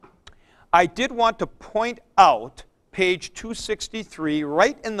I did want to point out page 263,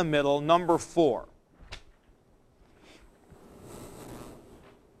 right in the middle, number 4.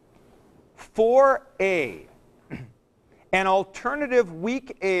 4a. An alternative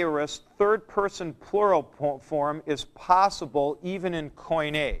weak aorist third-person plural form is possible even in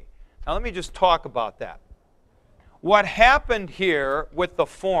Koine. Now let me just talk about that. What happened here with the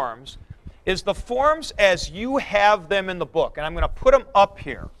forms is the forms as you have them in the book, and I'm going to put them up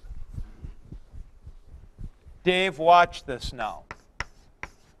here. Dave, watch this now.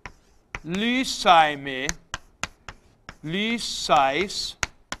 Lysaime, lysais,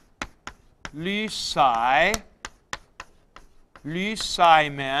 lysai,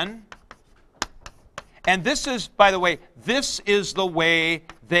 lysimen. And this is, by the way, this is the way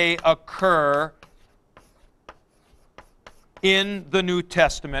they occur in the New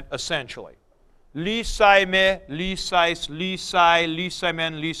Testament, essentially. Lysaime, lysais, lysai,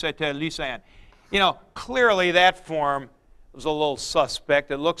 lysimen, lysaite, lysaen. You know, clearly that form was a little suspect.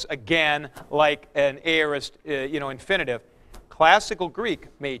 It looks, again, like an aorist, infinitive. Classical Greek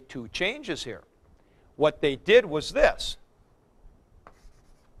made 2 changes here. What they did was this.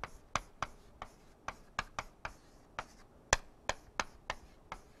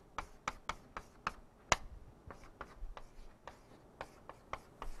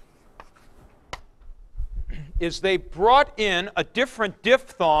 Is they brought in a different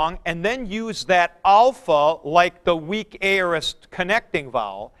diphthong and then used that alpha like the weak aorist connecting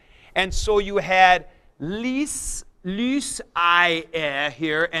vowel. And so you had lys I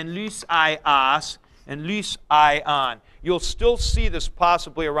here and lys I as and lys I on. You'll still see this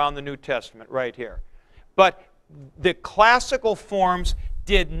possibly around the New Testament right here. But the classical forms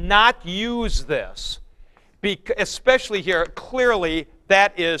did not use this, especially here. Clearly,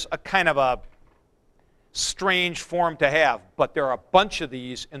 that is a kind of a strange form to have, but there are a bunch of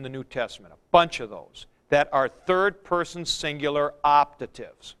these in the New Testament, a bunch of those that are third-person singular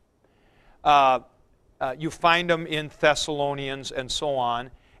optatives. You find them in Thessalonians and so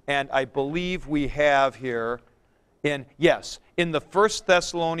on, and I believe we have here in the 1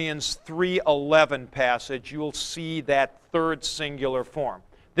 Thessalonians 3:11 passage, you'll see that third singular form.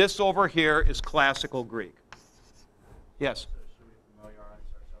 This over here is classical Greek. Yes? Should we familiarize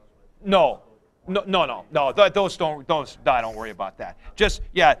ourselves with? No. No. Those don't worry about that. Just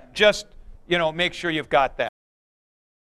make sure you've got that.